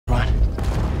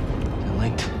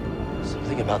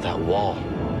about that wall.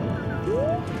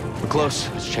 We're close.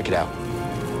 Let's check it out.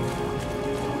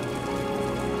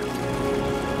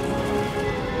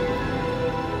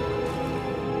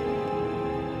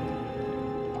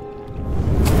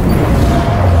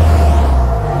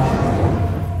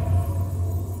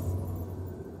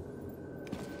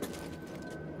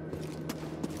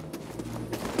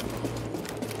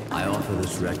 I offer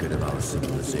this record of our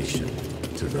civilization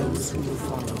to those who will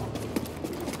follow.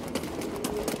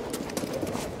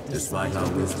 Despite our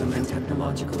wisdom and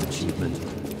technological achievement,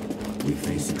 we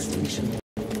face extinction.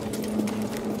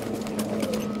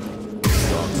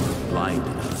 Dogma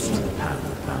blinded us to the path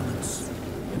of balance,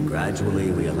 and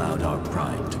gradually we allowed our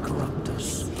pride to corrupt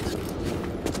us.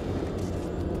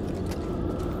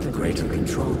 The greater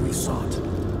control we sought,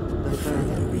 the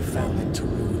further we fell into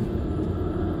ruin.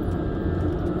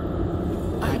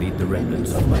 I lead the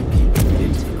remnants of my people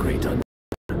into the great unknown,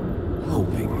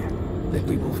 hoping that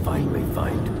we will finally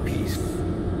find peace.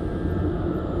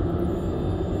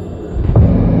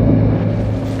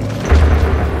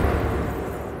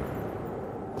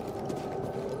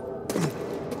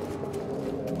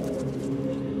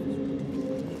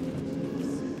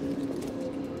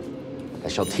 I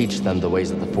shall teach them the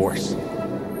ways of the Force.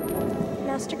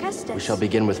 Master Kestis. We shall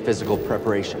begin with physical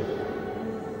preparation.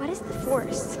 What is the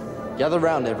Force? Gather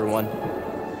round, everyone.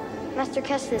 Master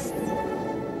Kestis,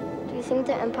 do you think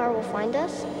the Empire will find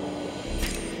us?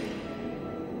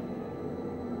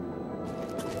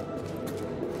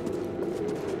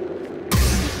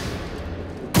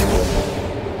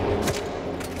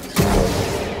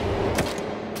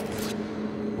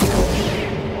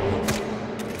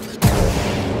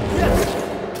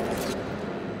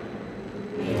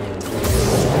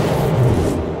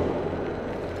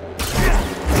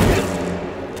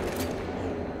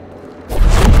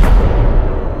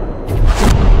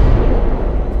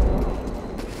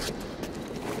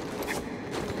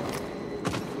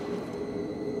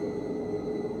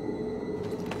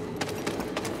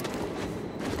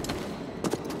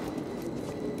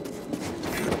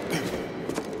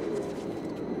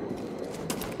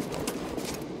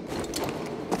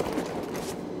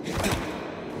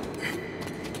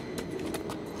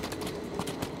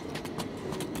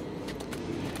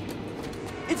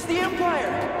 It's the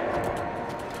Empire!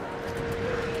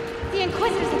 The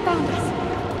Inquisitors have found us!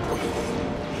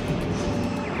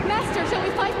 Master, shall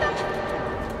we fight them?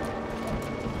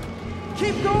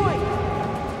 Keep going!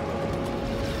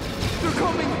 They're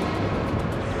coming!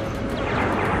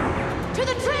 To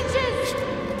the trenches!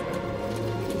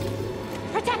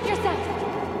 Protect yourself!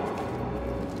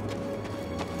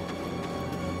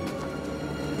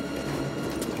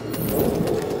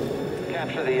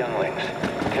 Capture the younglings.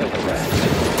 Kill the rest.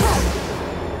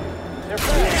 They're back!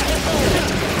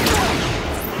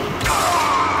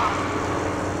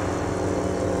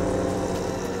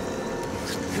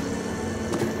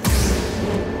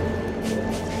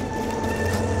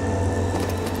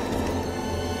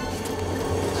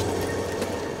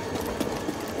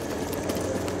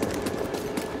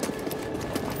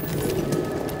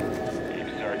 Keep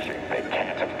searching. They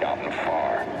can't have gotten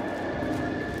far.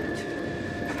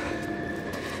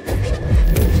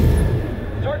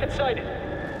 Target sighted.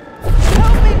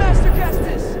 Help me, Master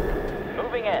Kestis!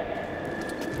 Moving in.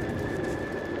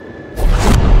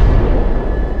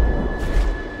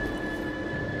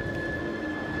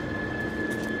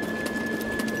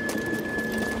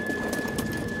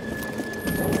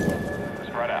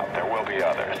 Spread out. There will be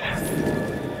others.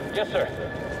 Yes, sir.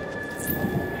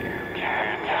 You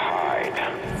can't hide.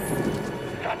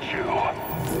 Not you.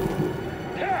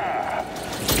 Yeah.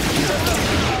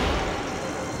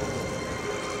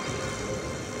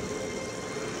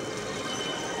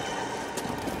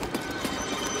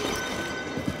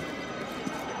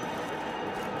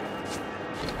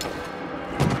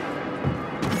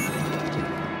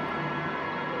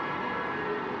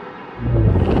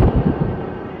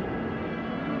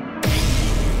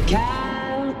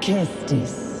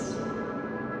 Kestis.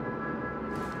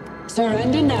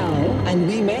 Surrender now, and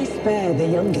we may spare the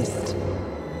youngest.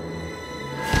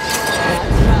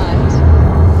 That's right.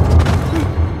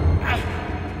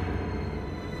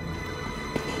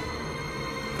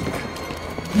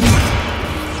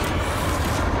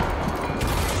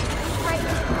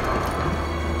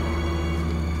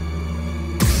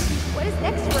 What is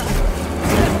next for us?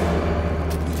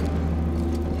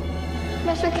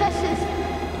 Master Kestis,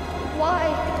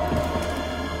 why?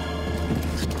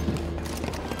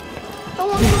 I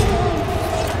want to go home.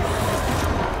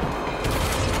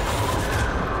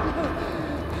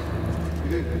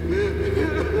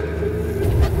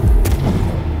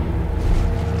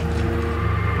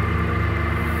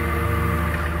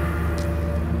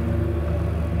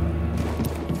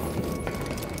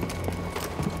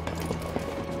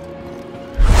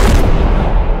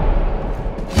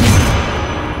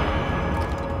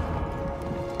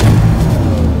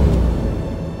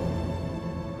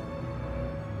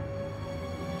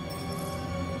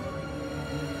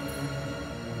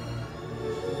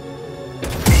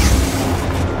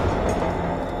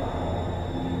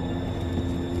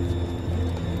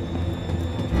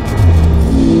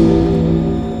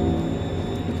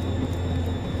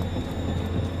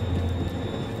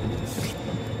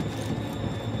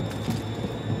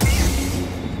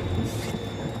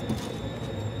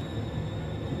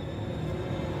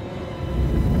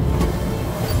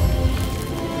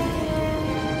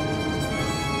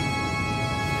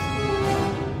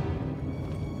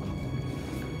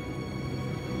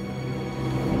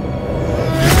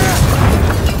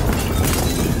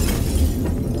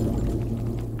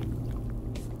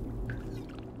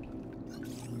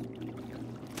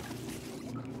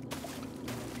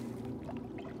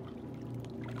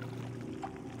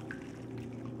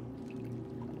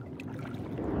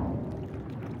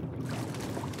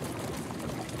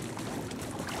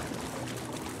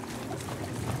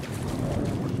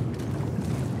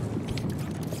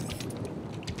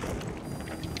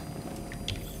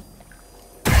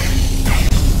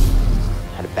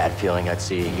 feeling I'd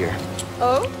see you here.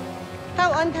 Oh?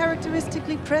 How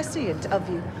uncharacteristically prescient of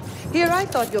you. Here I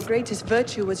thought your greatest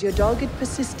virtue was your dogged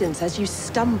persistence as you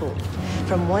stumbled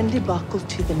from one debacle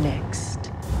to the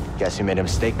next. Guess you made a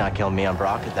mistake not killing me on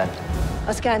Baraka then.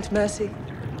 A scant mercy.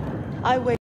 I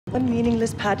weigh one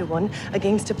meaningless Padawan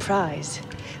against a prize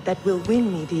that will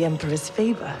win me the Emperor's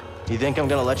favor. You think I'm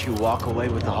gonna let you walk away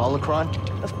with the holocron?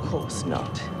 Of course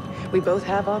not. We both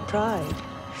have our pride.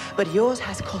 But yours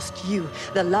has cost you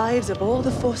the lives of all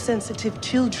the Force-sensitive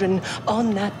children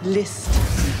on that list,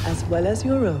 as well as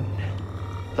your own.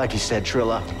 Like you said,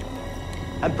 Trilla,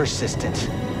 I'm persistent.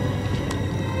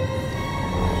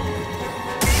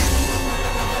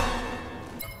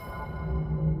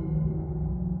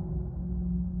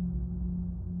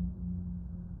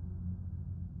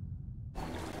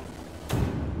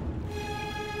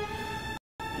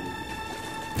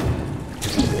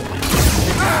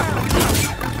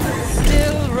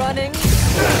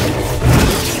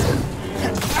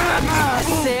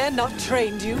 Not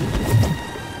trained you.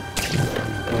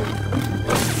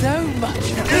 So much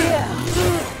fear.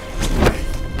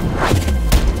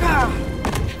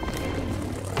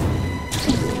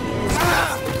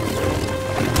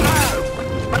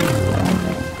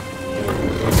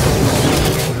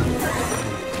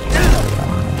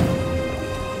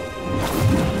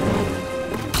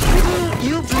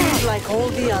 You bleed like all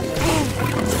the others.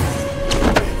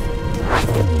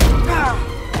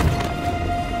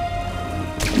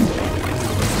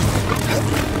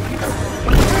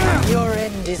 Your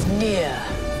end is near.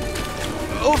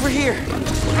 Over here!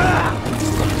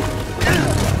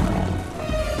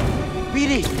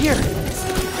 BD, here!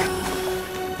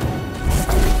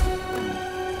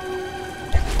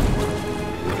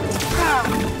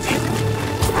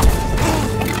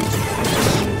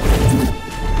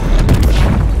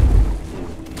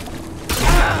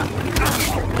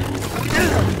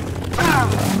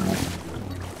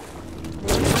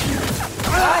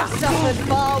 I've suffered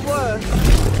far worse.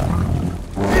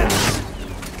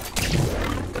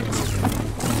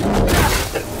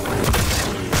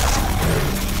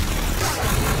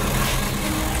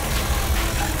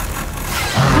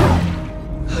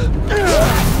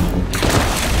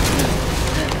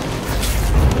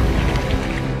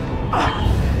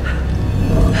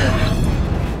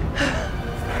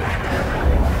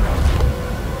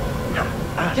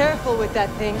 Careful with that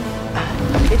thing.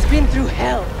 It's been through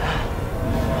hell.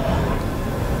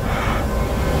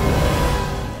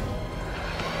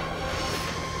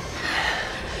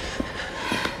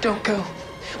 Don't go.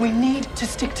 We need to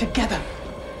stick together.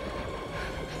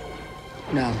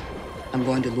 No. I'm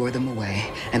going to lure them away,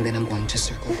 and then I'm going to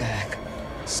circle back.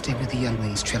 Stay with the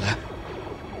younglings, Trilla.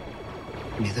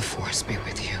 May the Force be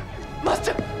with you.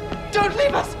 Master! Don't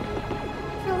leave us!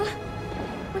 Trilla,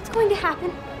 what's going to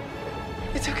happen?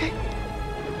 It's okay.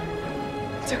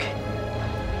 It's okay.